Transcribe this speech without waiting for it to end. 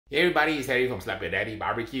Hey everybody, it's Harry from Slap Your Daddy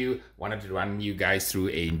BBQ. Wanted to run you guys through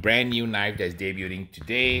a brand new knife that's debuting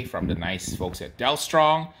today from the nice folks at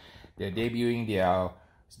Dalstrong. They're debuting their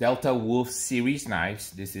Delta Wolf Series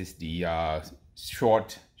knives. This is the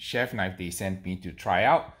short chef knife they sent me to try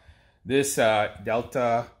out. This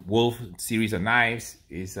Delta Wolf series of knives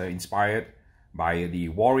is inspired by the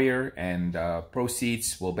Warrior, and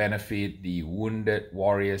proceeds will benefit the Wounded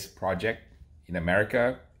Warriors Project in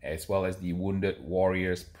America, as well as the Wounded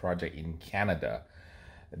Warriors Project in Canada.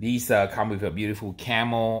 These come with a beautiful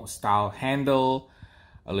camo style handle,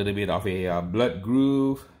 a little bit of a blood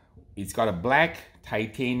groove. It's got a black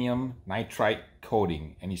titanium nitride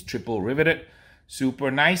coating and it's triple riveted. Super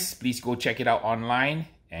nice. Please go check it out online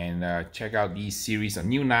and check out these series of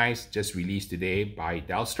new knives just released today by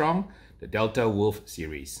Dalstrong, the Delta Wolf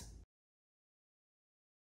Series.